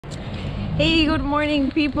Hey, good morning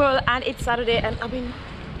people, and it's Saturday and I'm in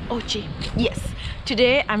Ocho. Yes,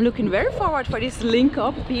 today I'm looking very forward for this link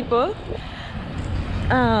up, people.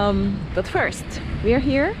 But first, we are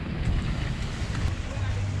here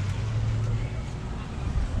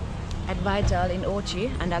at Vital in Ocho,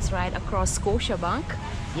 and that's right across Scotiabank.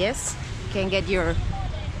 Yes, you can get your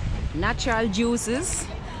natural juices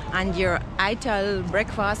and your Vital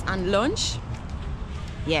breakfast and lunch.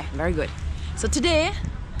 Yeah, very good. So today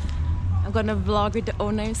I'm gonna vlog with the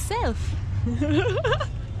owner himself. Alright.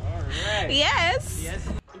 Yes. Yes.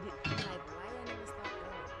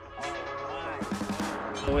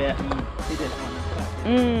 So we are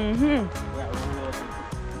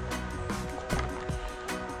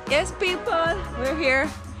Yes, people, we're here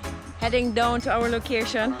heading down to our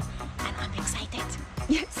location, and I'm excited.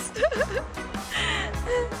 Yes.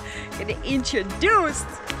 Getting introduced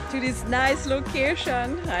to this nice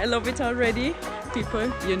location. I love it already.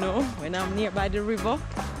 People, you know, when I'm nearby the river.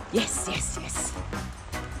 Yes, yes, yes.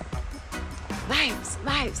 Vibes,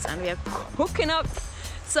 vibes. And we are cooking up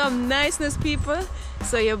some niceness, people.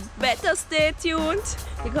 So you better stay tuned,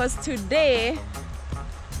 because today,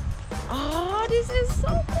 oh, this is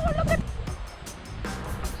so cool. Look at,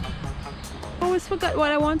 I always forgot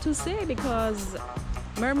what I want to say, because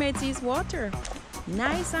mermaid seas water,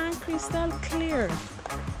 nice and crystal clear,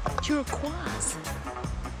 turquoise.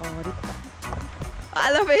 Oh,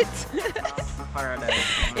 I love it. It's paradise.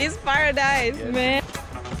 It's paradise, yes, man.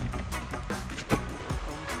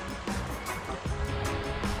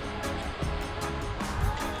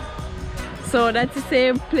 So that's the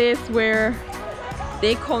same place where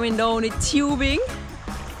they coming down with tubing.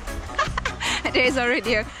 There's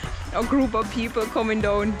already a group of people coming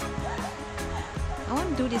down. I want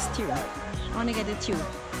to do this too. I want to get the tube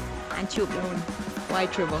and tube down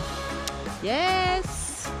White River.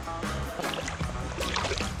 Yes.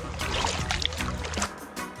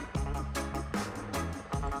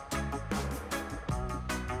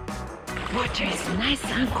 Water is nice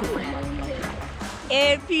and cool.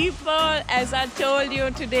 Hey people, as I told you,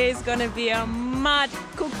 today is gonna be a mad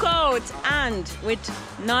cookout, and with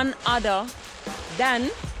none other than,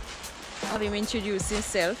 have him introduce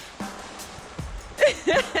himself.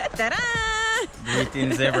 Ta-da!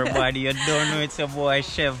 Greetings everybody, you don't know, it's your boy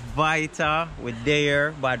Chef Vita. We're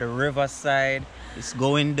there by the riverside. It's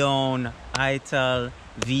going down, Vital,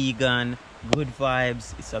 vegan, good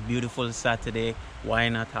vibes. It's a beautiful Saturday. Why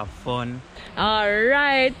not have fun?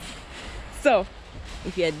 Alright, so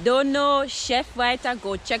if you don't know Chef Vita,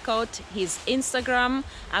 go check out his Instagram.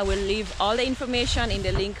 I will leave all the information in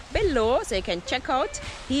the link below so you can check out.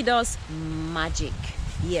 He does magic.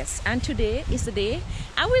 Yes, and today is the day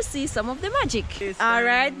I will see some of the magic.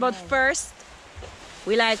 Alright, but first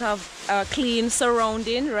we like to have a clean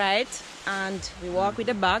surrounding, right? And we walk with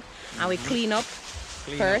the bag and we clean up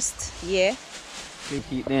first. Yeah. We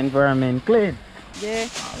keep the environment clean. Yeah.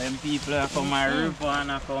 All them people that come my river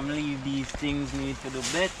and I come leave these things need to do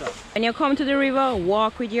better. When you come to the river,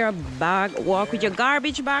 walk with your bag, walk with your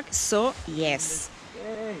garbage bag. So yes.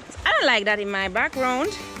 I don't like that in my background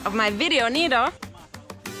of my video neither.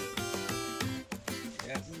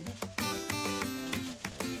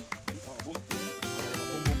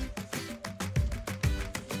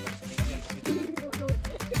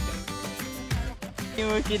 You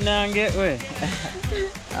working now and get away.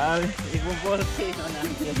 I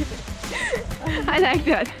like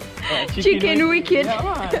that. Chicken wicked. Yeah,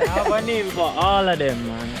 man. I have a name for all of them,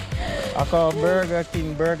 man. I call Burger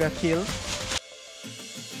King Burger Kill.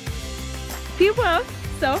 People,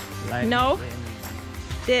 so Like now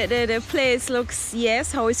the place looks,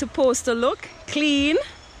 yes, how it's supposed to look. Clean.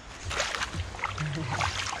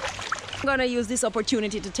 I'm gonna use this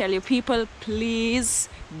opportunity to tell you people, please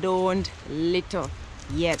don't litter.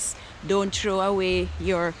 Yes, don't throw away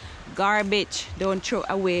your garbage, don't throw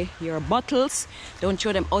away your bottles, don't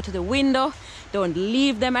throw them out of the window, don't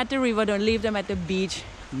leave them at the river, don't leave them at the beach.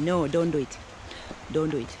 No, don't do it. Don't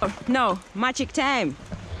do it. Oh, no, magic time.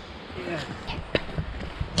 Yeah.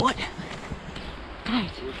 What?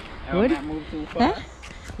 Right. Good. Move too fast. Huh?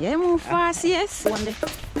 Yeah, move fast, yes. One day.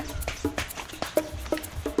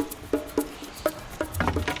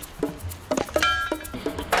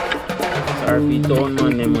 RP Town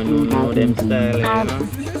man, them don't know them style, you know.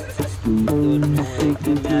 Don't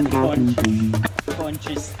know them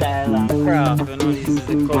country style and craft, you know. This is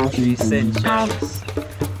the country essentials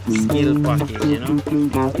skill package, you know.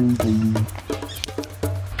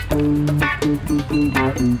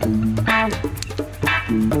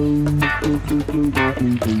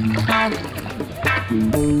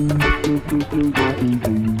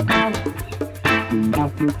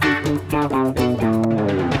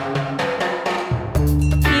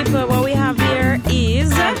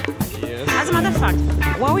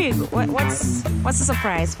 What's the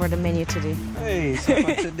surprise for the menu today? Hey, so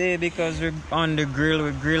for today, because we're on the grill,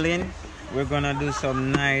 we're grilling. We're gonna do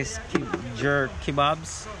some nice jerk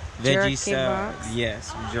kebabs. Veggie style.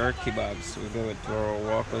 Yes, jerk kebabs. We go with our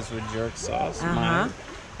Walkers with jerk sauce.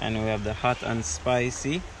 And we have the hot and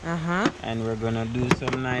spicy. And we're gonna do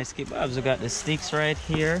some nice kebabs. We got the sticks right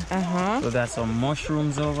here. We got some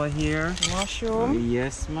mushrooms over here. Mushroom.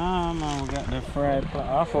 Yes, ma'am. And we got the fried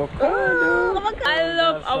avocado. I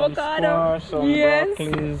love avocado. Squash, some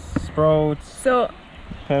broccoli, sprouts. So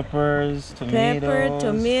peppers, tomatoes. pepper,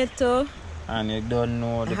 tomato. And you don't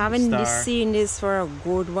know the I haven't seen this for a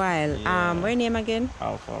good while. Yeah. What's your name again?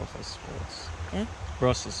 Alfalfa sprouts. Yeah?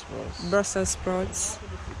 Brussels sprouts. Brussels sprouts.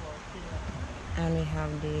 And we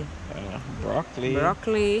have the broccoli.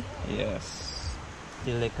 broccoli. Yes.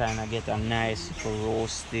 Till they kind of get a nice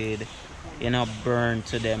roasted, you know, burn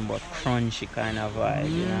to them but crunchy kind of vibe,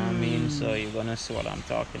 you know what I mean? So you're gonna see what I'm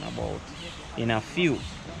talking about in a few.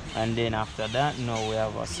 And then after that, now we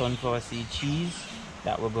have a sunflower seed cheese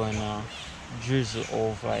that we're gonna drizzle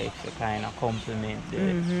over it to kind of complement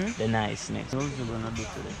the niceness. What we're gonna do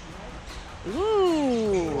today?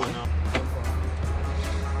 Ooh!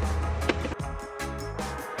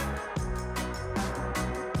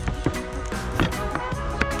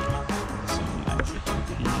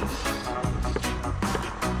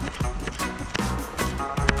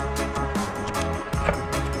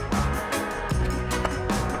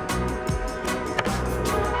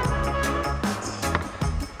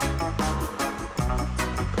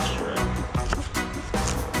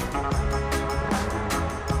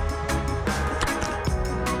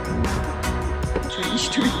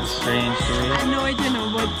 Strange to it. I know it, you know,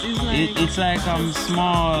 but it's like... It's like a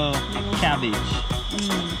small cabbage.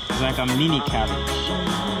 It's like a mini cabbage.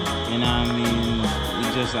 You know what I mean?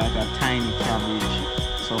 It's just like a tiny cabbage.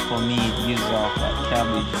 So for me, it gives off that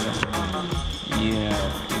cabbage.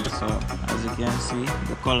 Yeah. And so as you can see,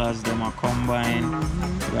 the colors them are combined.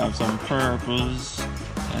 We have some purples.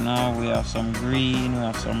 You know, we have some green. We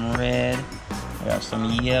have some red. We have some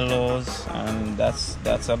yellows, and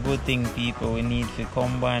that's a good thing, people. We need to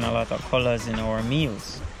combine a lot of colors in our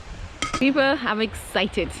meals. People, I'm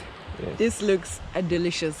excited. Yes. This looks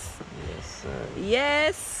delicious. Yes,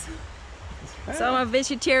 Yes. Some are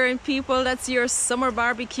vegetarian people. That's your summer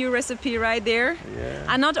barbecue recipe right there. Yeah.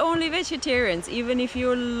 And not only vegetarians, even if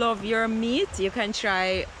you love your meat, you can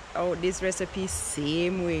try out this recipe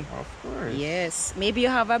same way. Of course. Yes. Maybe you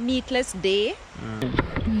have a meatless day.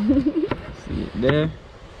 There,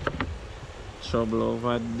 trouble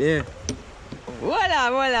over there.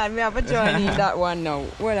 Voila, me have a join in that one now.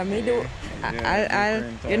 Voila, me do. I'll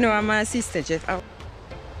you know, I'm an assistant chef.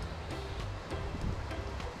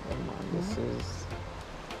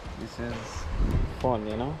 This is fun,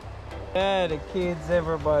 you know. Yeah, the kids,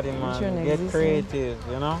 everybody, man, get creative,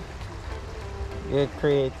 you know. Get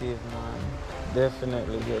creative, man.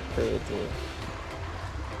 Definitely get creative.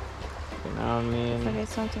 You know what I mean? Forget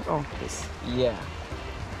something. Oh, this. Yeah.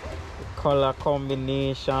 The color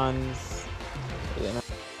combinations. You know.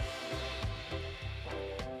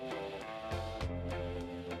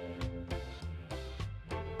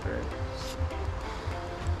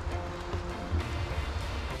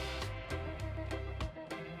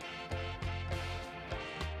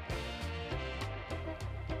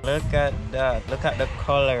 Look at that. Look at the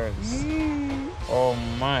colors. Oh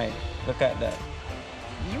my. Look at that.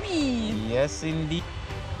 Yes, indeed.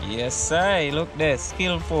 Yes, I look there,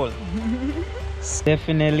 skillful.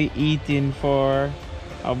 Definitely eating for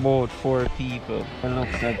about 4 people.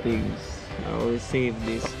 Look at things. I will save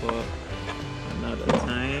this for another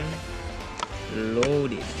time.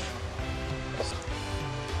 Loaded.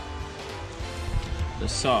 The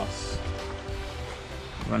sauce.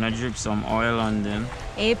 I'm gonna drip some oil on them.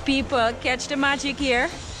 Hey people, catch the magic here.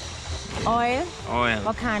 Oil. Oil.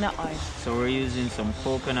 What kind of oil? So we're using some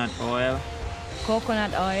coconut oil.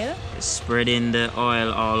 Coconut oil. Spreading the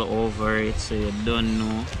oil all over it so you don't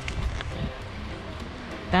know.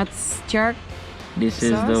 That's jerk. This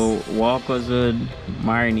sauce? Is the Walker's Wood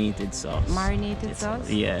marinated sauce. Marinated sauce?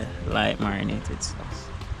 Yeah, light marinated sauce.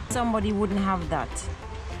 Somebody wouldn't have that.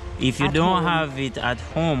 If you At don't home. have it at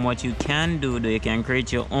home, what you can do, though, you can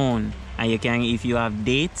create your own. And you can, if you have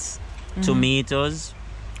dates, tomatoes,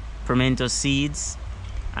 pimento seeds,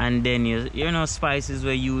 and then you know, spices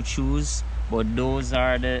where you choose, but those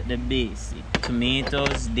are the basic.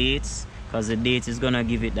 Tomatoes, dates, because the date is gonna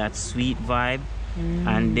give it that sweet vibe.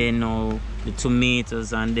 And then the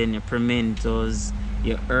tomatoes, and then your pimentos,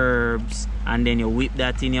 your herbs, and then you whip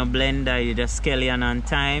that in your blender, you just scallion and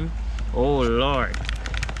thyme. Oh Lord.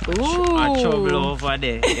 Ooh. A trouble over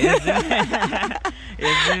there.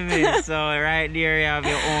 You see me? So right there you have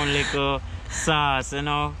your own little sauce, you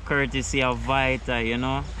know, courtesy of Vita, you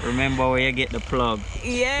know. Remember where you get the plug.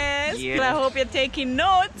 Yes. I hope you're taking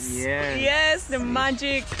notes. Yes, the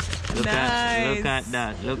magic. Look at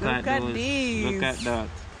that. Look at these. Look at that.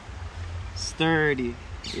 Sturdy.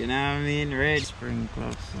 You know what I mean? Red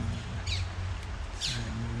sprinklers.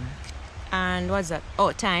 And what's that?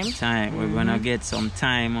 Oh, thyme. Thyme. We're gonna get some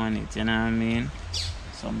thyme on it, you know what I mean?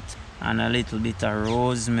 And a little bit of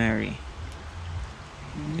rosemary.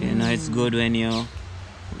 You know, it's good when you...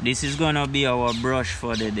 This is gonna be our brush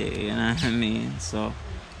for the day, you know what I mean? So,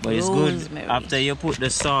 but it's good after you put the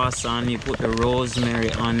sauce on, you put the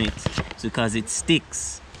rosemary on it because it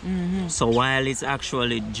sticks. So while it's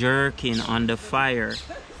actually jerking on the fire,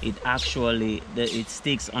 it actually it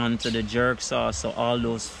sticks onto the jerk sauce, so all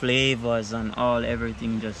those flavors and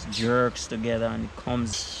everything just jerks together and it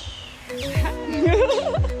comes.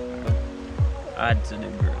 Add to the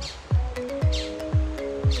grill.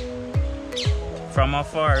 From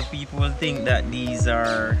afar, people think that these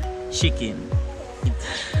are chicken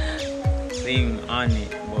thing on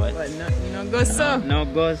it, but no go so. No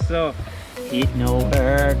go so. It no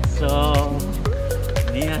work so.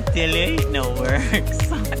 Me I tell you it no work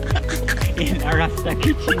so. In a Rasta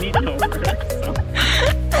kitchen it no work so.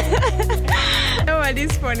 Oh, it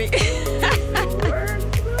is funny.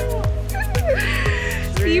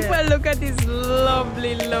 People look at this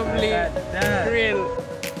lovely grill.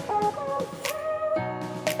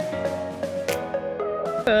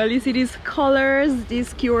 You see these colors, these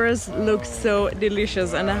skewers look so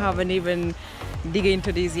delicious, and I haven't even dig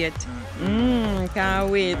into these yet.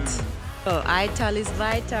 Can't wait. Oh, ital is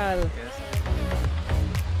vital.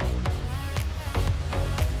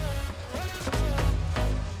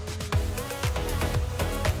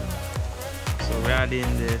 So we're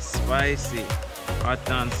adding the spicy, hot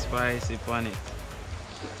and spicy on it.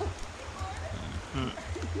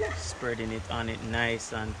 Spreading it on it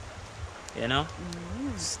nice and, you know,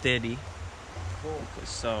 steady. Put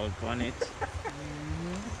salt on it.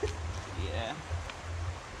 Yeah.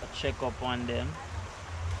 Check up on them.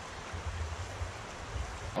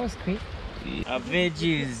 Oh, it's quick.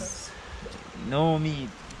 Veggies, no meat.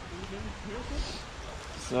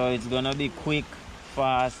 So it's gonna be quick,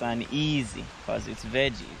 fast, and easy because it's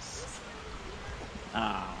veggies.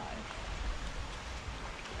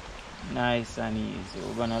 Nice and easy.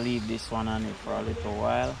 We're gonna leave this one on it for a little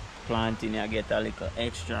while. Planting, I get a little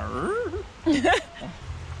extra.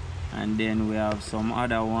 And then we have some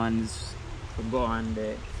other ones to go on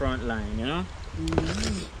the front line, you know?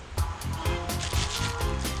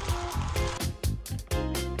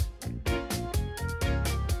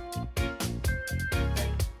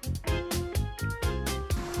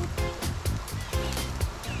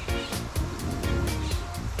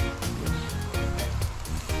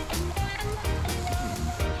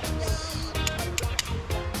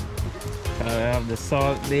 I have the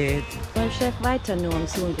salt bait. Well, Chef Vita know I'm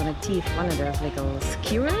soon gonna teeth one of those little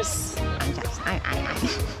skewers. And just,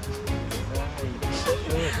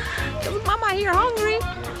 Mama, you're hungry? You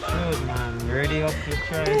should, man. Ready up to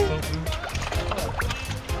try something?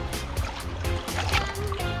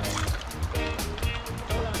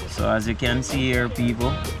 So as you can see here,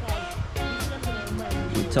 people,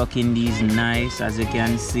 we're tucking these nice. As you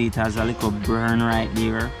can see, it has a little burn right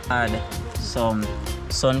there. Add some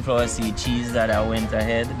sunflower seed cheese that I went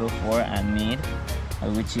ahead before and made,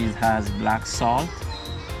 which has black salt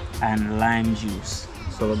and lime juice.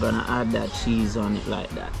 So we're gonna add that cheese on it like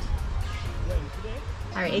that.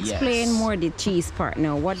 Alright, explain more the cheese part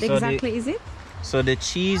now. What exactly is it? So the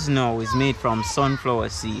cheese now is made from sunflower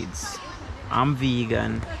seeds. I'm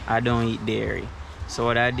vegan, I don't eat dairy. So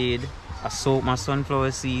what I did, I soaked my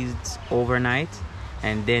sunflower seeds overnight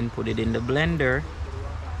and then put it in the blender,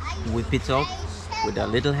 whip it up with a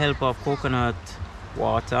little help of coconut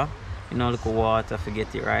water, you know, little water,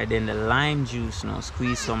 forget it, right? Then the lime juice now,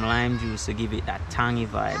 squeeze some lime juice to give it that tangy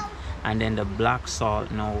vibe, and then the black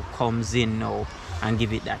salt now comes in now and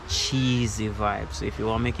give it that cheesy vibe. So if you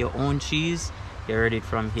want to make your own cheese, you heard it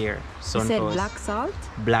from here. You said black salt?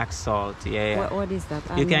 Black salt, yeah. What is that?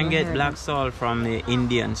 You can get black salt from the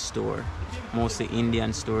Indian store. Mostly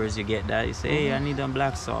Indian stores you get that. You say, hey, I need a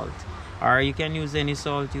black salt. Or you can use any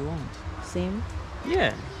salt you want. Same?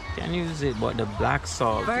 Yeah, you can use it, but the black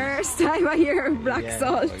salt. First time I hear black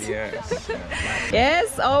salt. Yes.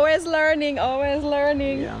 Yes, always learning, always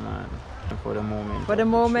learning. Yeah, man. For the moment. For the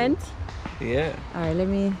moment? Yeah. Alright, let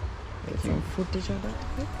me get some footage of that.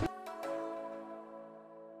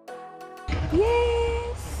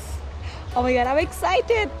 Yes! Oh my god, I'm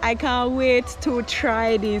excited! I can't wait to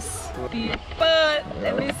try this. But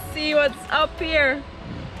let me see. see what's up here.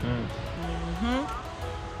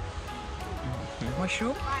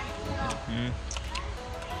 Mushroom.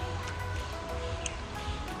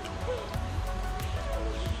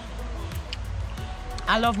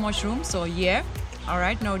 I love mushrooms, so yeah. All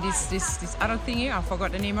right, now this other thing here, I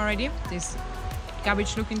forgot the name already. This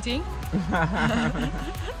cabbage looking thing.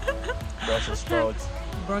 Brussels sprouts.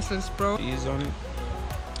 Brussels sprouts. Cheese on it.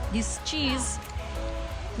 This cheese,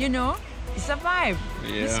 you know, it's a vibe.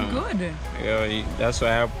 Yeah. It's good. Yeah, that's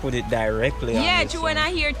why I put it directly on Yeah, this too, when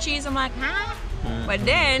I hear cheese, I'm like, huh? But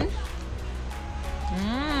then,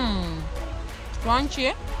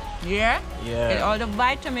 crunchy. Yeah. Yeah. Get all the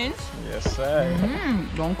vitamins. Yes, sir.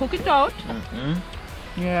 Don't cook it out.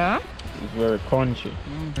 Yeah. It's very crunchy.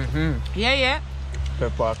 Yeah, yeah.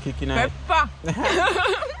 Pepper kicking out. Pepper.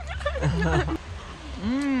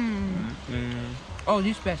 Oh,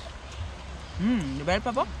 this best. The bell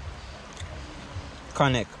pepper.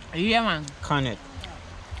 Connect. Yeah, man. Connect.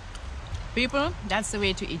 People, that's the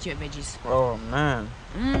way to eat your veggies. Oh man.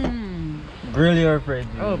 Grill your veggies.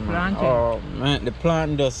 Oh, man. plantain. Oh man, the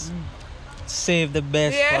plant just save the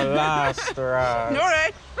best for last, Raz. No,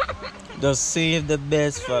 right? Just save the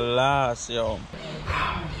best for last, yo.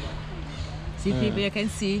 See, people, you can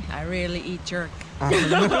see I rarely eat jerk.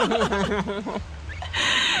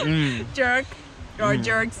 Jerk or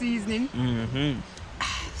jerk seasoning.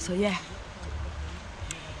 So yeah.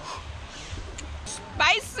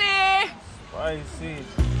 Spicy. Spicy.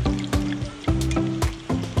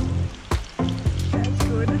 That's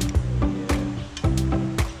good.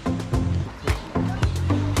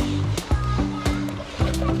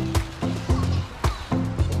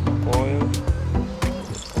 Oil.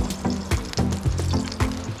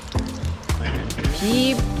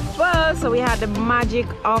 People, so we had the magic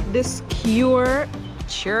of the skewer,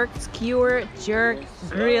 jerk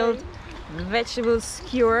grilled vegetable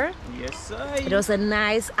skewer. Yes, sir. It was a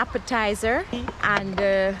nice appetizer. And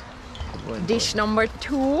dish number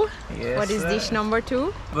 2. Yes, what is dish number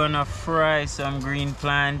 2? Gonna fry some green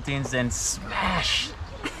plantains and smash.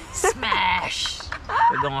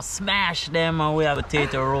 We're gonna smash them, and we have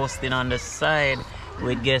potato roasting on the side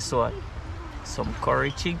with, guess what? Some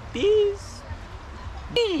curry chickpeas.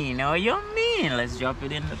 You know what you mean? Let's drop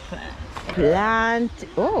it in the pan.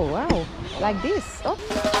 Oh wow, like this. Oh.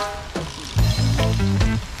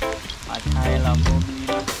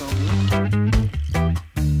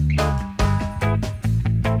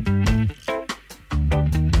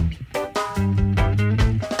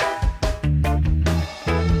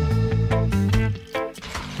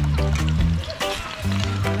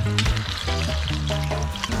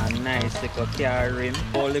 Nice little car rim.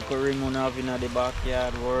 All little rim on have in the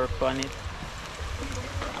backyard, work on it.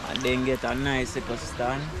 And then get a nice little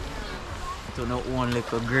stand. To not one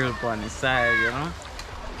little grill on the side, you know.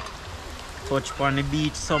 Touch on the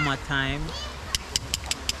beach summertime.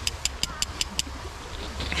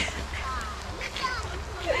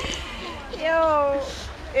 Yo,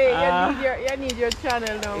 hey, you need your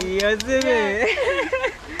channel now. You see me?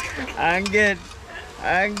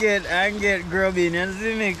 and get grubbing, you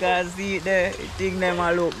see me? Cause see it there, you think them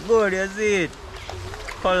a look good, you see it?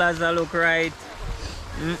 Colors a look right.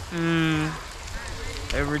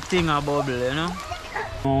 Everything a bubble, you know?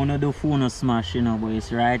 I wanna do phone smash, you know, but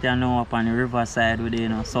it's right now up on the riverside with the, you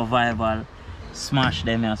know, survival smash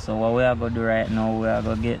them here. So what we are gonna do right now, we are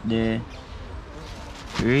gonna get the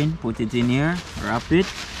green, put it in here, wrap it,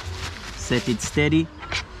 set it steady,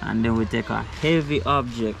 and then we take a heavy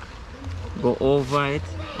object, go over it,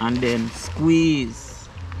 and then squeeze.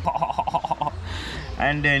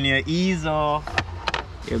 And then you ease off,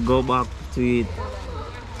 you go back to it,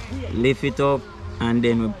 lift it up, and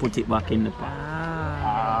then we put it back in the pan.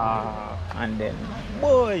 And then,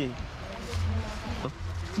 boy,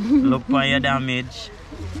 look for your damage.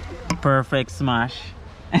 Perfect smash.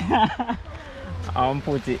 I'll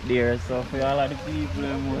put it there. So for all of the people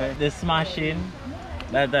the smashing,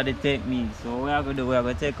 that's the technique. So what we are gonna do, we are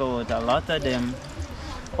gonna take out a lot of them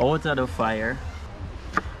out of the fire.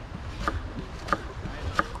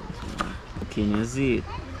 Can you see it?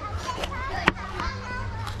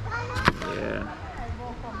 Yeah.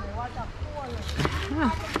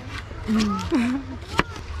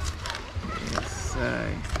 Yes,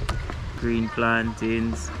 green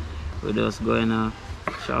plantains. We're just gonna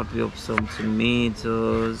chop up some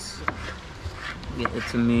tomatoes. Get the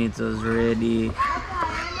tomatoes ready.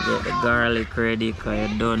 Get the garlic ready, cause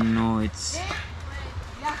you don't know it's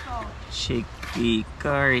chickpea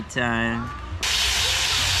curry time.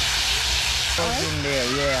 In there,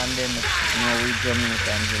 yeah, and then you know we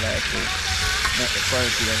Jamaicans like to make the curry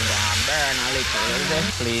and burn a little. The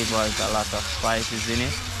flavors, a lot of spices in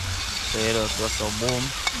it. So you just go so boom.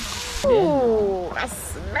 Oh, I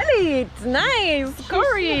smell it. Nice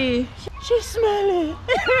curry. She smell it.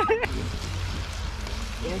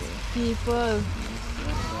 Yes, people.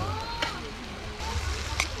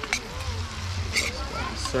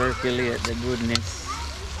 Circulate the goodness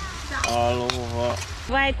all over.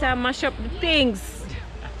 Vita mash up the things.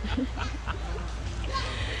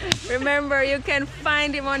 Remember, you can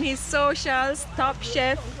find him on his socials, Top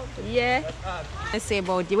Chef. Yeah. Let's say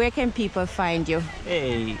about you. Where can people find you?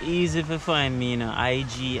 Hey, easy to find me in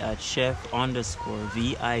IG at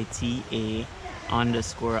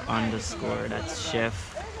chef_Vita__. That's Chef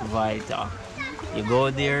Vita. You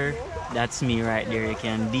go there, that's me right there. You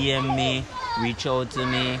can DM me, reach out to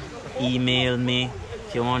me, email me.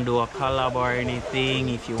 If you want to do a collab or anything,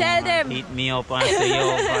 if you want to hit me up and say,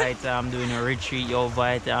 yo, Vita, I'm doing a retreat, yo,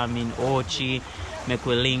 Vita, I'm in Ocho, make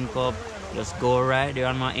we link up. Just go right there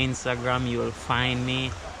on my Instagram, you will find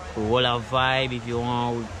me. We will have vibe. If you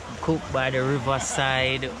want to cook by the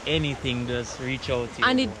riverside, anything, just reach out to you.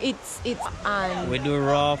 And it's we do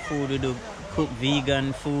raw food, we do cook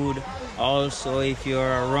vegan food. Also, if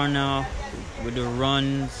you're a runner, we do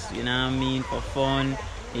runs, you know what I mean, for fun.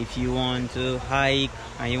 If you want to hike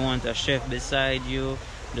and you want a chef beside you,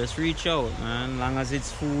 just reach out, man. As long as it's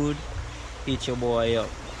food, hit your boy up.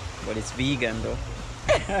 But it's vegan though.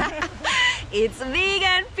 It's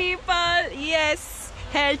vegan, people. Yes,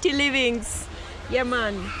 healthy livings. Yeah,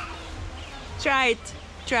 man. Try it.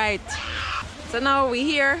 Try it. So now we're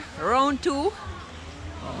here, round 2.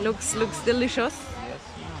 Looks delicious. Yes,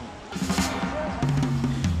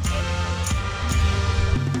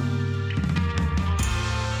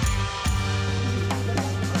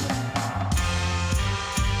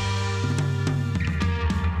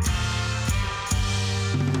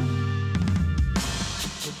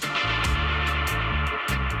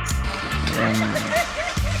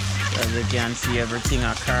 as you can see, everything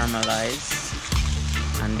are caramelized,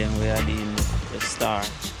 and then we add in the star.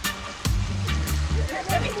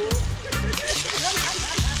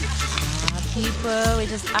 People, we're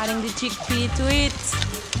just adding the chickpea to it.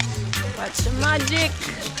 Watch the magic.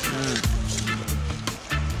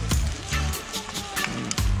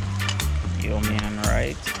 Yummy and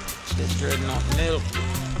right. The dreadnought milk.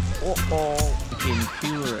 Pumpkin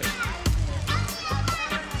puree.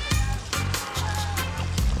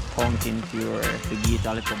 Pumpkin puree to get a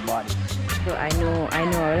little body. So I know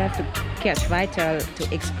I'll have to catch Vital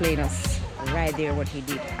to explain us right there what he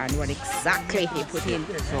did and what exactly he put in.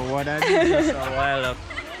 So what I did just a while up,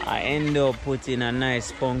 I end up putting a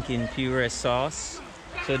nice pumpkin puree sauce,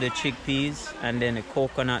 so the chickpeas and then the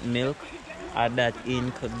coconut milk, add that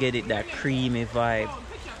in, could get it that creamy vibe.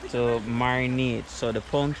 So marinate. So the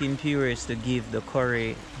pumpkin puree is to give the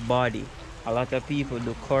curry body. A lot of people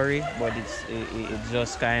do curry, but it's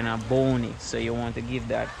just kind of bony. So you want to give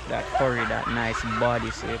that curry that nice body.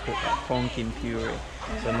 So you put that pumpkin puree.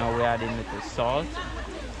 So now we're adding little salt.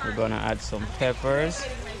 We're gonna add some peppers.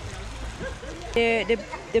 The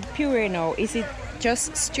puree now, is it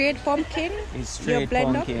just straight pumpkin? It's straight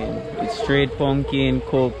pumpkin. It's straight pumpkin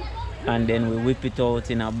cooked, and then we whip it out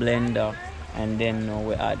in a blender, and then now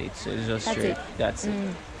we add it. So it's just straight. That's it.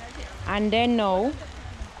 And then now.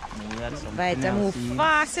 Vita move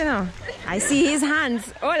fast, you know. I see his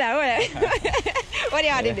hands. Hola. What are you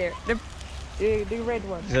adding there? The red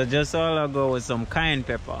one. So just all I go with some cayenne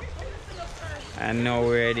pepper. And now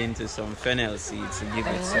we're heading to some fennel seeds to give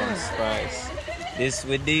it some spice.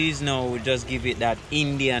 With these now we just give it that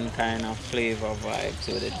Indian kind of flavor vibe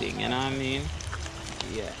to the thing, you know what I mean?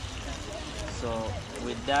 Yeah. So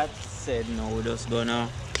with that said, now we're just gonna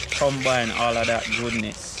combine all of that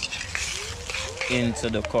goodness into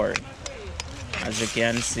the curry. As you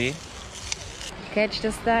can see. Catch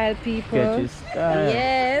the style, people. Catch the style.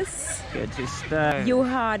 Yes. Catch the style. You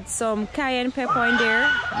had some cayenne pepper in there.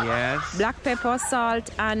 Yes. Black pepper, salt,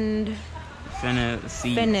 and fennel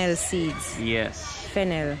seeds. Fennel seeds. Yes.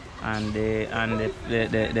 Fennel. And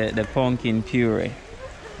the pumpkin puree.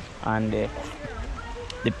 And the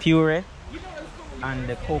puree and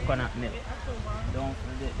the coconut milk. Don't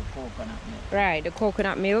forget the coconut milk. Right, the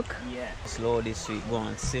coconut milk. Yeah. Slowly sweet, go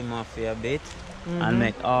and simmer for a bit, and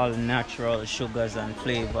make all natural sugars and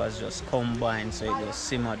flavors just combine, so it just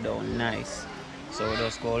simmer down nice. So we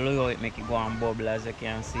just go look how it make it go and bubble, as you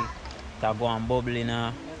can see. It go and bubble in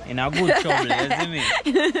a good trouble, you see me?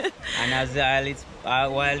 And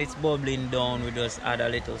while it's bubbling down, we just add a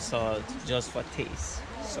little salt just for taste.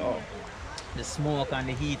 So the smoke and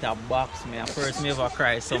the heat are box me. At first me ever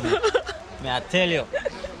cry something. May I tell you,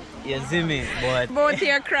 you see me, but both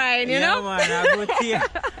here crying, you know? Man, I go tear,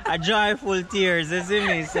 a joyful tears, you see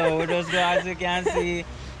me. So we just go, as you can see,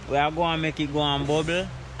 we are going to make it go and bubble,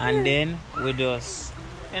 and then we just,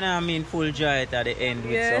 you know what I mean, full dry it at the end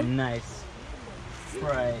with some nice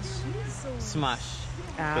fried smash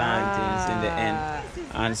plantains in the end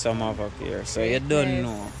and some over here. So you don't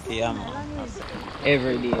know. Yeah, man.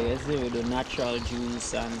 Every day, you see, we do natural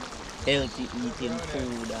juice and healthy eating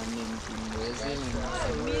food and everything. You see,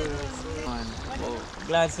 man. Oh,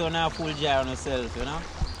 glad so now full jar on yourself, you know?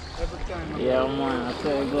 Yeah, man. I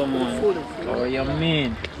tell you, go, man. Oh, you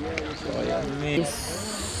mean? Oh, you mean? It's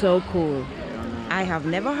so cool. I have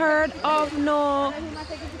never heard of no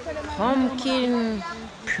pumpkin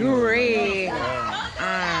puree.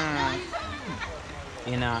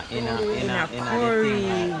 In a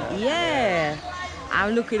curry. Like yeah.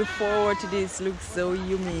 I'm looking forward to this. Looks so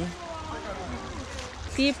yummy.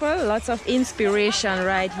 People, lots of inspiration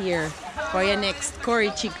right here for your next curry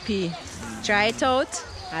chickpea. Try it out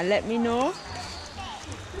and let me know.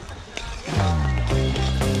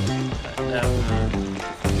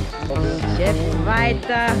 Chef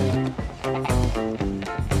Vita.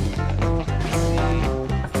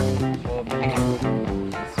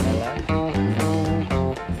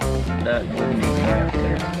 That would make right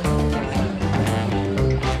there.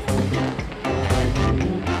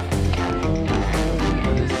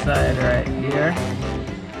 On the side right here.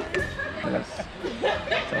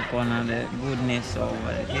 Top one of the goodness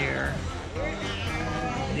over here.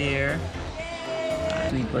 There.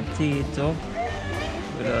 Sweet potato.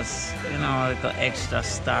 With us, you know, like an extra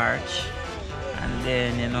starch. And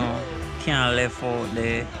then, you know, can't left out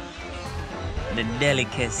the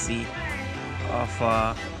delicacy of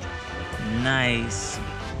a nice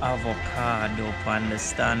avocado on the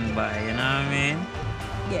standby, you know what I mean?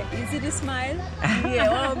 Yeah, you see the smile?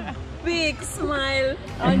 Yeah, a big smile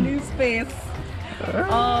on his face.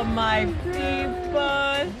 Oh my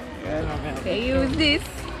people. Can you use this?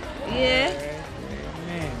 Yeah.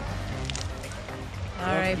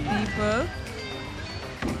 Alright people.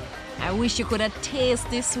 I wish you could have tasted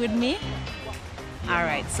this with me.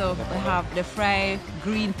 Alright, so we have the fried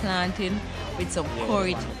green plantain with some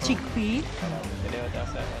curried chickpea.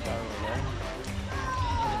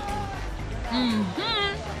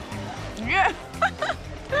 Yeah.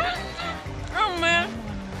 Oh man,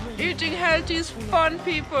 eating healthy is fun,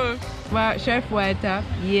 people. Wow, Chef Vita.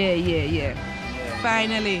 Yeah.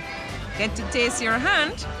 Finally, get to taste your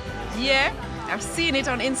hand. Yeah, I've seen it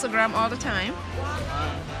on Instagram all the time.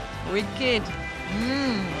 Wicked.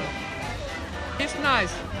 It's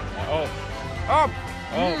nice. Oh. I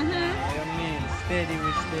mean, steady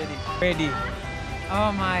with steady. Ready.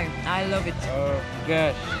 Oh my, I love it. Oh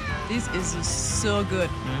gosh. This is so good.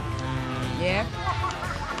 Yeah.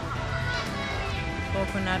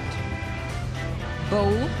 Coconut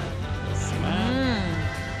bowl.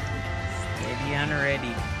 Steady and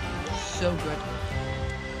ready. So good.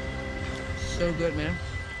 So good, man.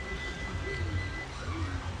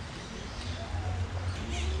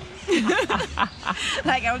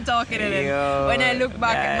 Like I'm talking to them. When I look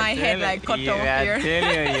back at my head, like cut off here. I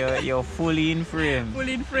tell you, you're fully in frame.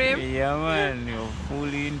 Fully in frame? Yeah, man. You're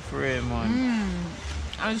fully in frame, man.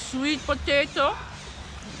 And sweet potato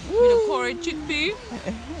with a curry chickpea.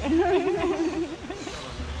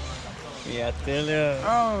 Yeah, I tell you.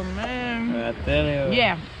 Oh, man. I tell you.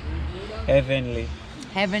 Yeah. Heavenly.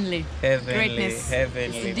 Heavenly. Greatness.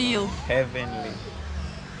 Heavenly. It's the deal. Heavenly.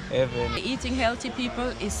 Eating healthy,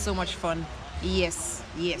 people, is so much fun. Yes.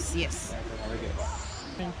 Yes.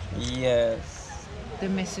 The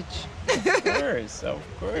message. Of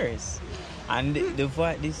course. And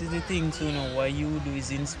this is the thing too, you know, what you do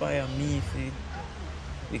is inspire me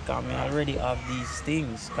because I already have these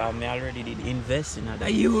things. Because I already did invest in that. Are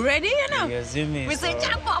you ready, you know? You see me? We say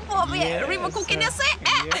jump up over here. River Cookout, you say?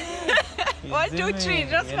 1, 2, 3,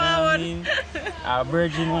 just forward. I mean? Our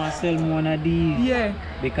virgin want to sell me one of these. Yeah.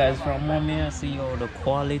 Because from what I see, the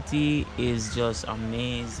quality is just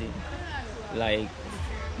amazing. Like.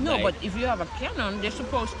 No, but if you have a Canon, they're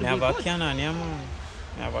supposed to be good. I have a Canon, yeah, man.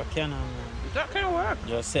 I have a Canon, man. That can work.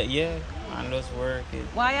 Just say, yeah, and just work it.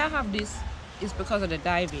 Why I have this is because of the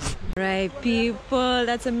diving. Right, people,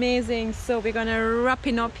 that's amazing. So we're gonna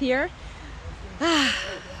wrapping up here.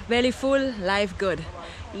 Belly full, life good.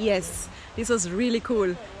 Yes, this was really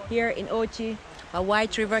cool. Here in Ochi, a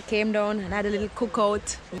White River came down and had a little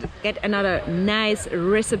cookout. Get another nice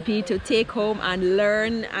recipe to take home and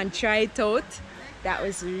learn and try it out. That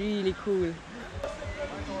was really cool.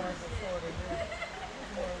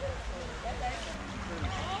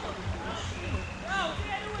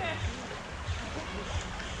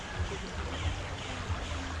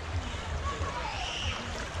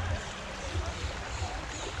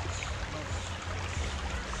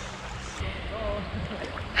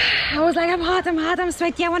 I was like, I'm hot, I'm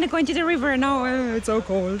sweaty, I want to go into the river. No, it's so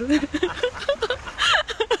cold. It's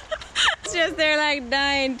just they're like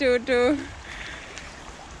dying to.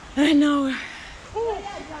 I know.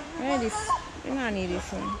 Where is this? I don't need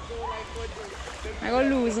this one. I go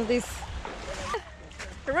lose this.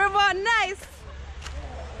 River, nice.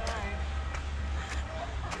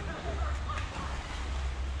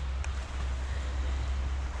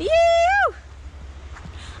 Ew!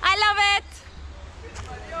 I love it.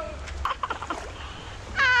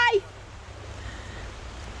 Hi.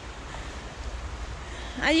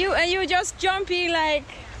 Are you just jumping like,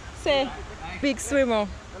 say, big swimmer?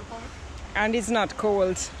 And it's not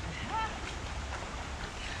cold.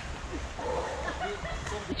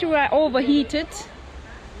 You are overheated,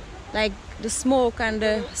 like the smoke and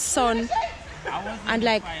the sun, and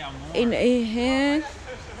like in here.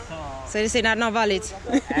 So you say not valid.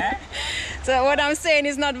 So what I'm saying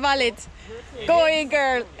is not valid. Go in,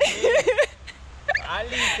 girl. At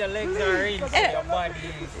least your legs are in, so your body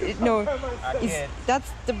is. No,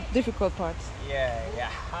 that's the difficult part. Yeah.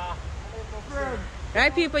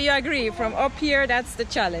 Right, people, you agree? From up here, that's the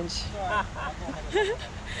challenge.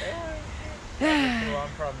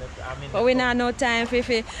 But we now no time for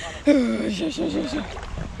it.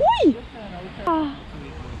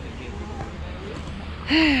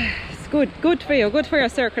 It's good for you, good for your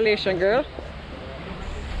circulation, girl.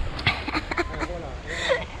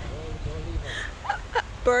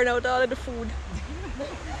 Burn out all of the food.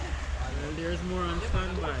 There's more on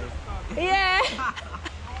standby. Yeah.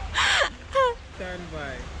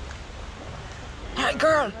 Standby. Hey,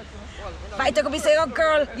 girl. Vita could be saying, oh,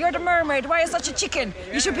 girl, you're the mermaid. Why are you such a chicken?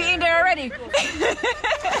 You should be in there already.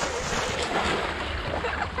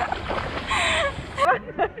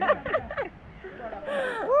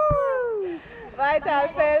 Woo! Vita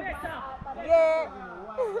felt. Yeah.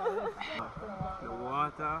 The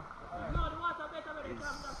water.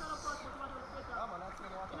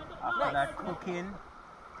 After that cooking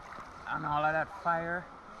and all of that fire,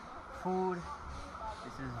 food,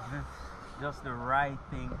 this is just the right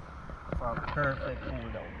thing for a perfect cool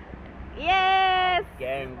down. Yes!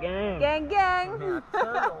 Gang, gang. Gang, gang. May I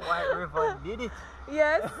tell you, White River did it.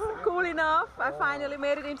 Yes, cool enough. I finally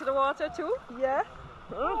made it into the water too. Yeah.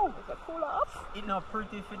 Oh, it's a cool off. It's not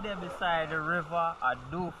pretty for them beside the river. I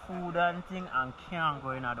do food and thing and can't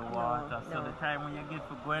go in the water. So the time when you get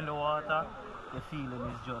to go in the water, the feeling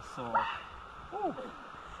is just so. Ooh.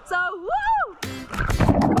 So, woo!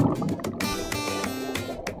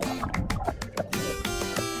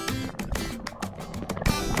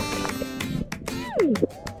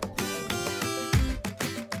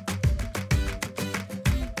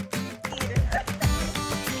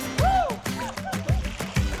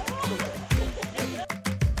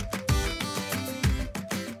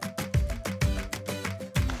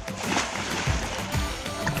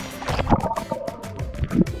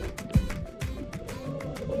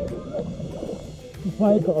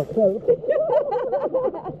 Fight ourselves.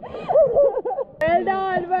 Well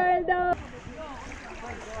done, well done.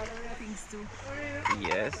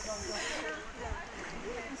 Yes.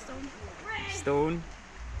 Stone.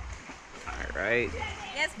 All right.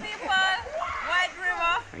 Yes, people. White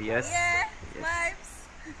River. Yes. Yeah. Yes. Vibes.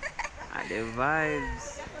 And the vibes.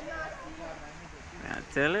 I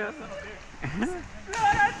tell you.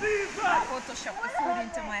 Photoshop the food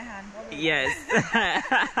into my hand. Yes.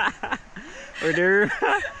 Order.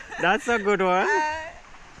 That's a good one.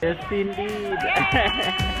 Yes, indeed.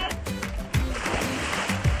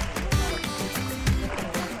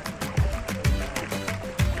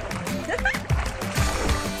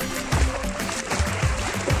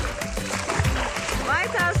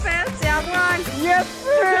 White House fans, young one. Yes,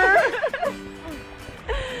 sir.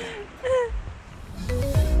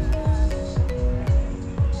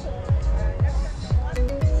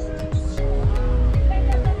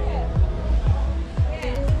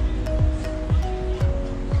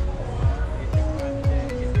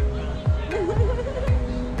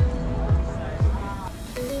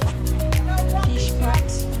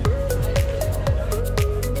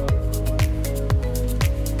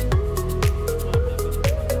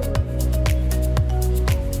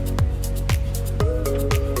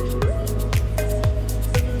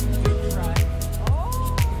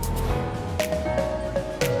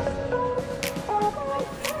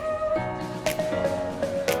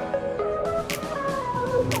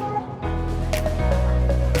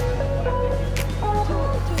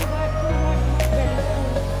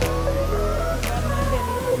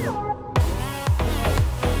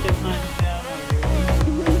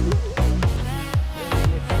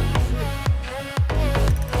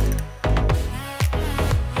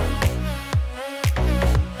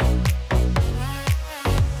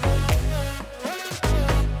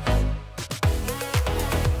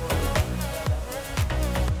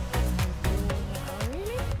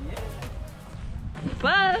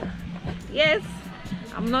 Well, yes,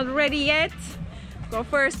 I'm not ready yet. Go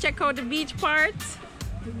first check out the beach part.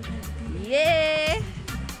 Yeah.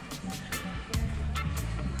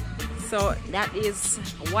 So that is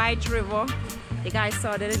White River. You guys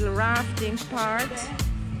saw the little rafting part.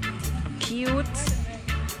 Cute.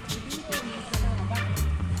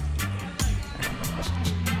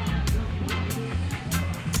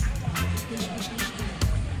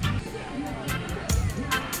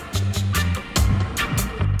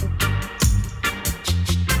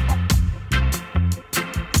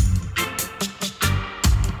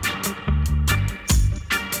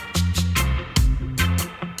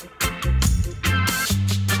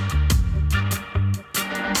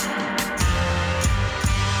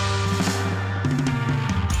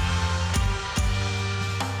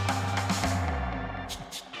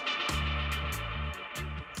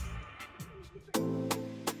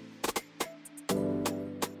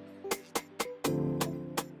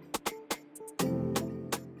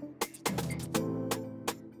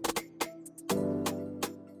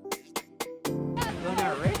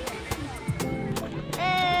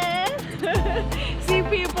 See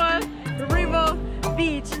people, river,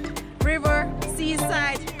 beach, river,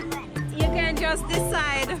 seaside. You can just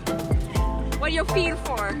decide what you feel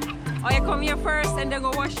for. Or you come here first and then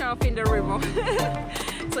go wash off in the river.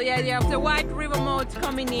 So yeah, you have the White River mouth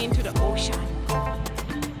coming into the ocean.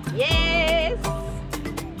 Yes!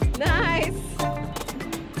 Nice!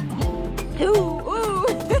 Ooh, ooh.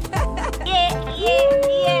 Yeah, yeah,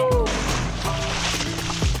 yeah!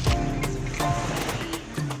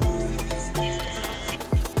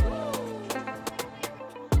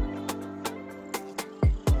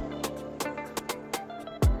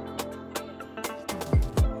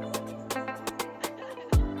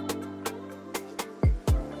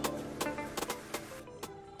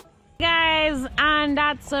 Guys, and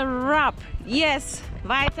that's a wrap. Yes,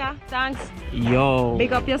 Vita, thanks. Yo,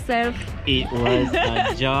 Big up yourself. it was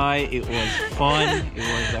a joy, it was fun,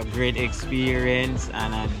 it was a great experience,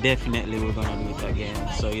 and definitely we're gonna do it again.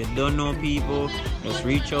 So you don't know people, just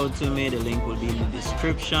reach out to me. The link will be in the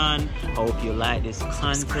description. I hope you like this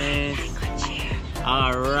content.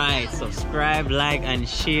 Alright, subscribe, like, and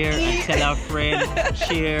share, and tell a friend,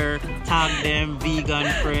 share, tag them, vegan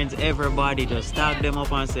friends, everybody. Just tag them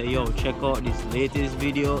up and say, yo, check out this latest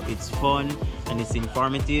video. It's fun and it's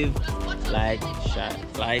informative. Like,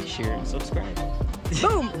 share, and subscribe.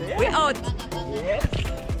 Boom! We're out.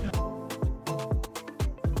 Yes.